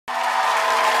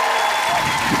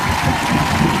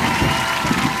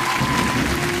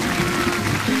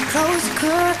Close the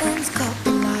curtains, cut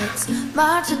the lights,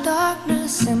 march the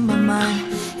darkness in my mind.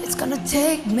 It's gonna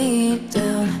take me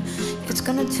down, it's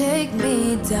gonna take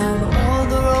me down. All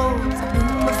the roads I've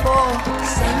been before,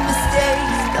 same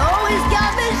mistakes, always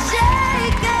got me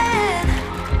shaking.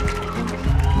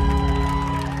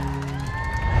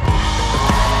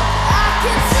 I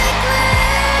can see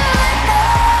clearly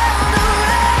now the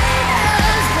rain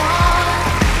has gone.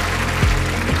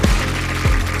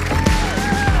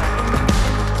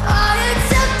 I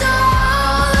accept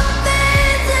all the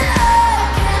things that I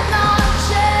cannot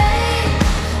change.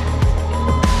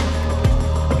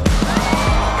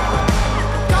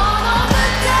 Gone are the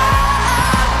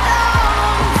dark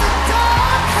hours, the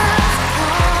dawn has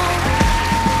come.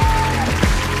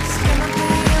 It's gonna be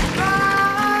a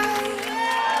bright,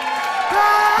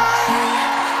 bright,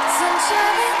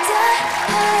 sunshiny day.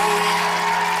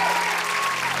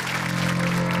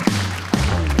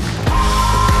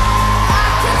 I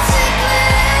can see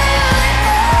clearly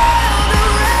now the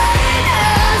rain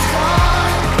has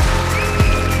gone.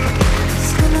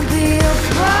 It's gonna be a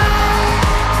bright,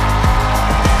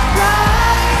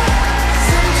 bright,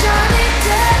 sunshiny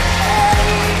day.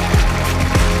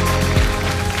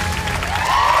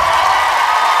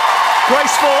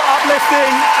 Graceful,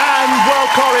 uplifting and well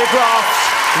choreographed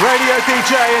radio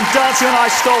DJ and Dancing on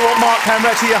Ice stalwart Mark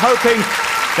Hanretty are hoping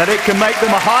that it can make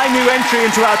them a high new entry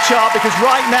into our chart, because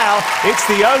right now it's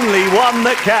the only one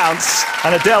that counts.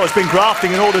 And Adele has been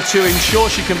grafting in order to ensure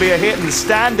she can be a hit, and the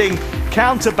standing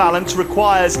counterbalance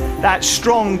requires that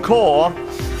strong core.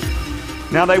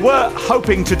 Now, they were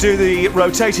hoping to do the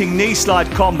rotating knee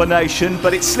slide combination,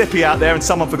 but it's slippy out there and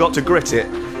someone forgot to grit it.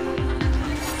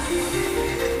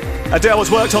 Adele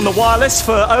has worked on the wireless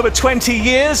for over 20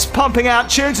 years, pumping out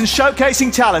tunes and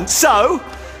showcasing talent. So,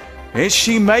 is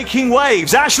she making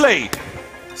waves? Ashley!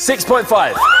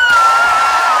 6.5.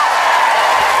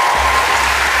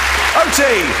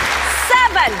 OT!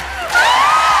 7.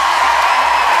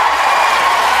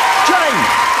 Jane!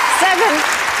 7.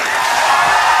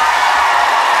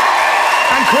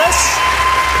 And Chris?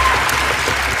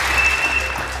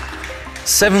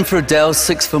 7 for Adele,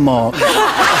 6 for Mark.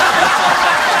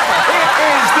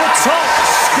 Top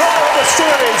score of the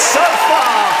series so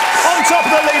far, on top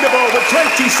of the leaderboard with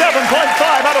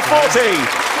 27.5 out of 40.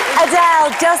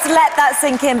 Adele, just let that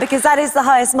sink in, because that is the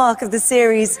highest mark of the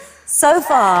series so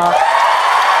far.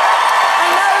 I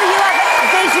know you have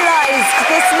visualised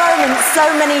this moment so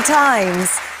many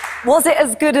times. Was it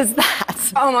as good as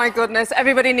that? Oh my goodness,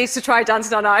 everybody needs to try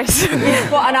Dancing on Ice.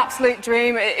 What an absolute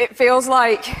dream. It feels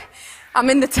like I'm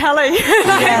in the telly.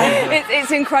 Yeah.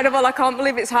 It's incredible. I can't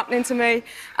believe it's happening to me.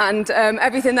 And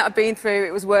everything that I've been through,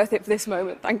 it was worth it for this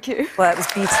moment. Thank you. Well, it was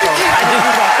beautiful. I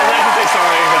have to say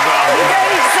sorry as well. You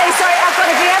don't need to say sorry. I've got,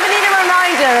 if you ever need a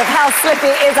reminder of how slippy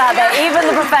it is out there, even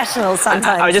the professionals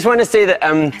sometimes. I just want to say that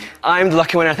I'm the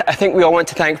lucky one. I think we all want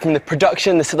to thank, from the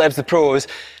production, the celebs, the pros.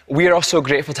 We are also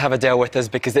grateful to have Adele with us,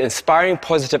 because the inspiring,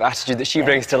 positive attitude that she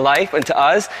brings to life and to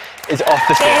us is off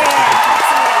the stage. Yeah.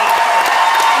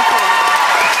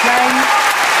 Jane,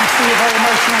 I see you're very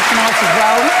emotional tonight as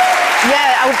well.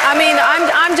 Yeah, I mean,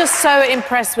 I'm just so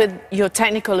impressed with your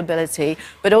technical ability,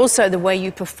 but also the way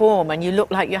you perform, and you look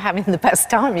like you're having the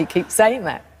best time. You keep saying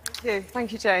that.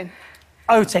 Thank you, Jane.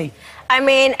 OT. I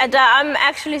mean, Adele, I'm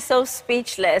actually so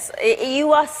speechless.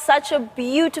 You are such a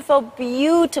beautiful,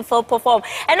 beautiful performer.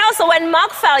 And also, when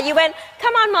Mark fell, you went,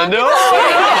 "Come on, Mark." No! Come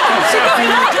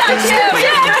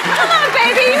on,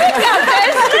 baby, you got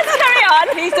this. Let's carry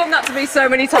on. He's done that to me so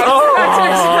many times.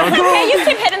 Okay, you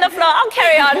keep hitting the floor. I'll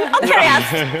carry on. I'll carry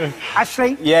on.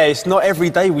 Ashley? Yeah, it's not every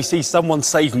day we see someone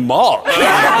save Mark.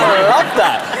 I love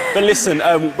that. But listen,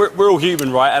 we're all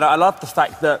human, right? And I love the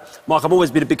fact that, Mark, I've always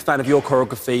been a big fan of your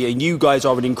choreography, and you guys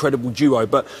are an incredible duo.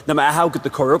 But no matter how good the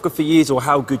choreography is or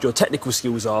how good your technical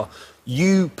skills are,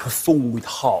 you perform with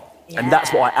heart. Yeah. And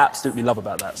that's what I absolutely love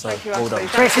about that. So, well done.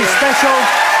 Chris is special.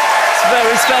 It's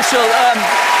very special.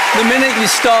 The minute you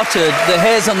started, the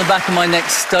hairs on the back of my neck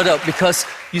stood up, because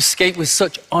you skate with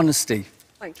such honesty.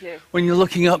 Thank you. When you're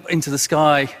looking up into the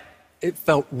sky, it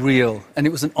felt real, and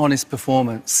it was an honest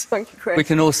performance. Thank you, Chris. We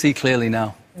can all see clearly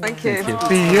now. Thank you.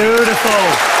 Beautiful.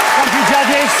 Thank you,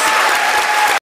 judges.